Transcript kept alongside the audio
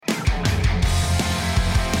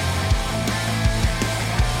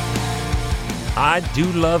I do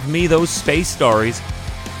love me those space stories.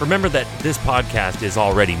 Remember that this podcast is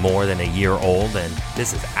already more than a year old, and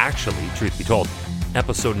this is actually, truth be told,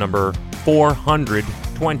 episode number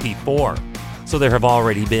 424. So there have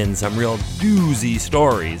already been some real doozy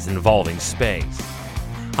stories involving space.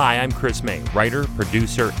 Hi, I'm Chris May, writer,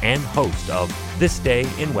 producer, and host of This Day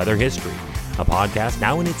in Weather History, a podcast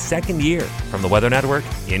now in its second year from the Weather Network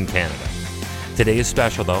in Canada. Today is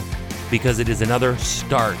special, though, because it is another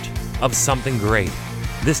start of something great.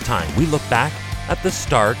 This time, we look back at the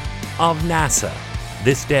start of NASA.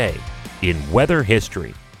 This day in Weather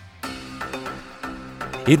History.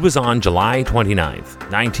 It was on July 29th,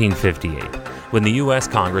 1958, when the U.S.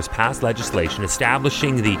 Congress passed legislation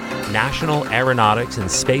establishing the National Aeronautics and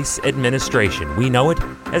Space Administration. We know it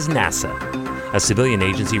as NASA, a civilian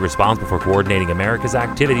agency responsible for coordinating America's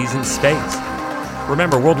activities in space.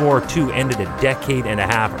 Remember, World War II ended a decade and a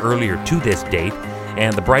half earlier to this date,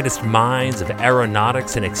 and the brightest minds of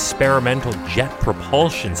aeronautics and experimental jet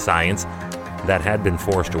propulsion science that had been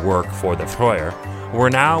forced to work for the Führer were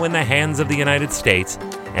now in the hands of the United States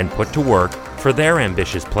and put to work for their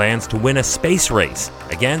ambitious plans to win a space race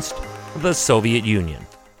against the Soviet Union.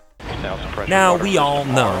 Now, we all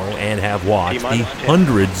know and have watched the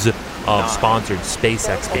hundreds of sponsored space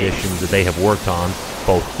expeditions that they have worked on,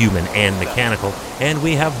 both human and mechanical, and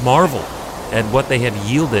we have marveled at what they have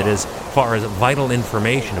yielded as far as vital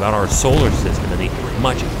information about our solar system and the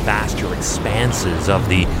much vaster expanses of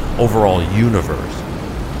the overall universe.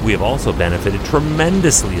 We have also benefited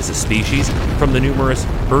tremendously as a species from the numerous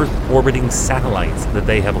Earth-orbiting satellites that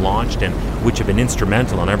they have launched and which have been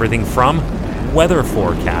instrumental in everything from weather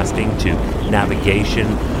forecasting to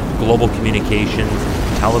navigation, global communications,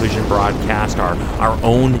 television broadcast, our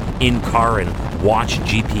own in-car and watch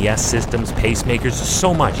GPS systems, pacemakers,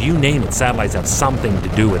 so much. You name it, satellites have something to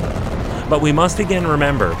do with it. But we must again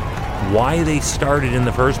remember why they started in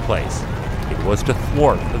the first place. It was to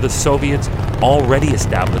thwart the Soviets' already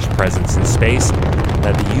established presence in space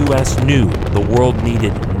that the U.S. knew the world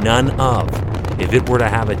needed none of if it were to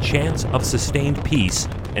have a chance of sustained peace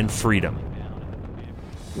and freedom.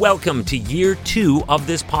 Welcome to year 2 of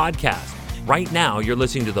this podcast. Right now, you're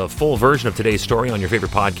listening to the full version of today's story on your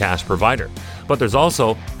favorite podcast provider. But there's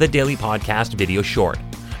also the daily podcast video short.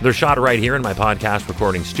 They're shot right here in my podcast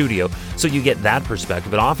recording studio, so you get that perspective.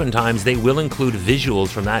 But oftentimes, they will include visuals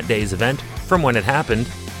from that day's event, from when it happened,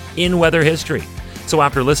 in weather history. So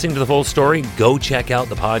after listening to the full story, go check out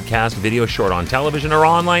the podcast video short on television or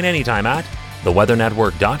online anytime at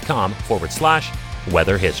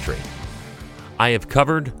theweathernetwork.com/weather history. I have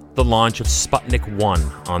covered the launch of Sputnik 1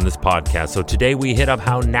 on this podcast. So today we hit up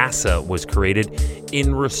how NASA was created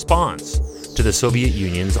in response to the Soviet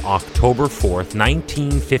Union's October 4th,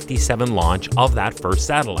 1957 launch of that first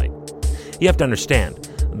satellite. You have to understand,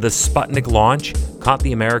 the Sputnik launch caught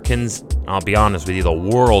the Americans, I'll be honest with you, the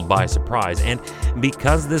world by surprise. And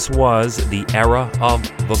because this was the era of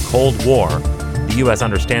the Cold War, the U.S.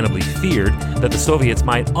 understandably feared that the Soviets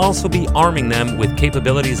might also be arming them with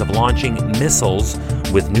capabilities of launching missiles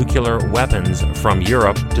with nuclear weapons from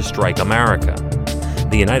Europe to strike America.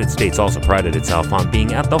 The United States also prided itself on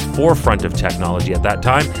being at the forefront of technology at that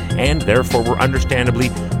time, and therefore were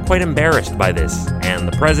understandably quite embarrassed by this, and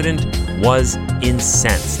the president was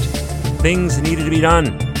incensed. Things needed to be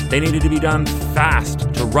done. They needed to be done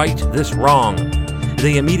fast to right this wrong.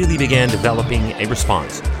 They immediately began developing a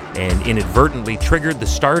response, and inadvertently triggered the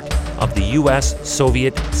start of the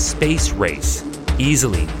U.S.-Soviet space race,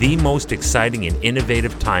 easily the most exciting and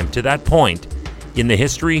innovative time to that point in the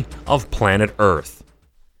history of planet Earth.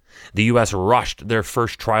 The U.S. rushed their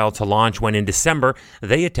first trial to launch when in December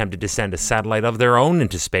they attempted to send a satellite of their own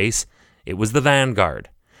into space. It was the Vanguard.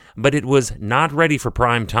 But it was not ready for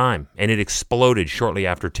prime time, and it exploded shortly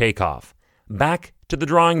after takeoff. Back to the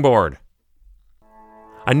drawing board.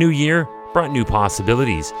 A new year brought new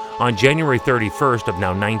possibilities. On January 31st of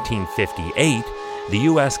now 1958, the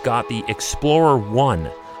U.S. got the Explorer 1,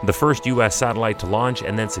 the first U.S. satellite to launch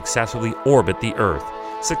and then successfully orbit the Earth.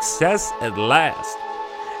 Success at last.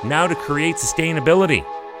 Now to create sustainability.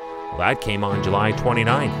 Well, that came on July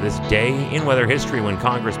 29th, this day in weather history when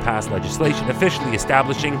Congress passed legislation officially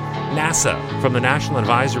establishing NASA from the National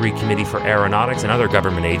Advisory Committee for Aeronautics and other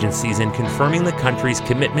government agencies and confirming the country's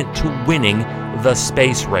commitment to winning the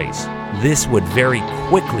space race. This would very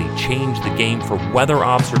quickly change the game for weather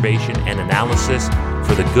observation and analysis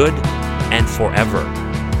for the good and forever.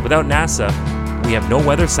 Without NASA, we have no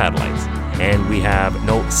weather satellites, and we have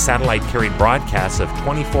no satellite-carried broadcasts of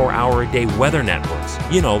 24-hour-a-day weather networks.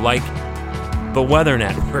 You know, like the Weather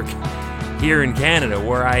Network here in Canada,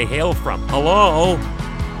 where I hail from. Hello?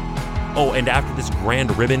 Oh, and after this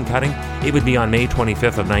grand ribbon cutting, it would be on May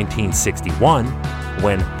 25th of 1961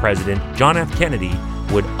 when President John F. Kennedy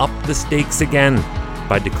would up the stakes again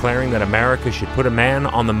by declaring that America should put a man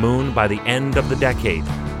on the moon by the end of the decade.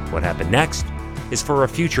 What happened next is for a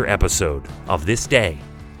future episode of This Day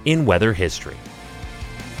in Weather History.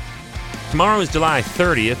 Tomorrow is July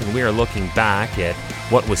 30th, and we are looking back at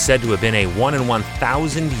what was said to have been a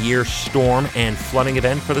 1-in-1,000-year storm and flooding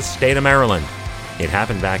event for the state of Maryland. It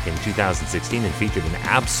happened back in 2016 and featured an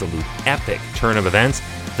absolute epic turn of events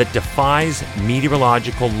that defies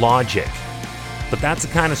meteorological logic. But that's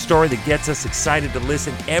the kind of story that gets us excited to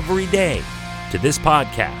listen every day to this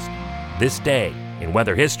podcast, This Day in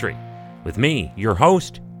Weather History, with me, your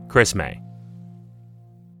host, Chris May.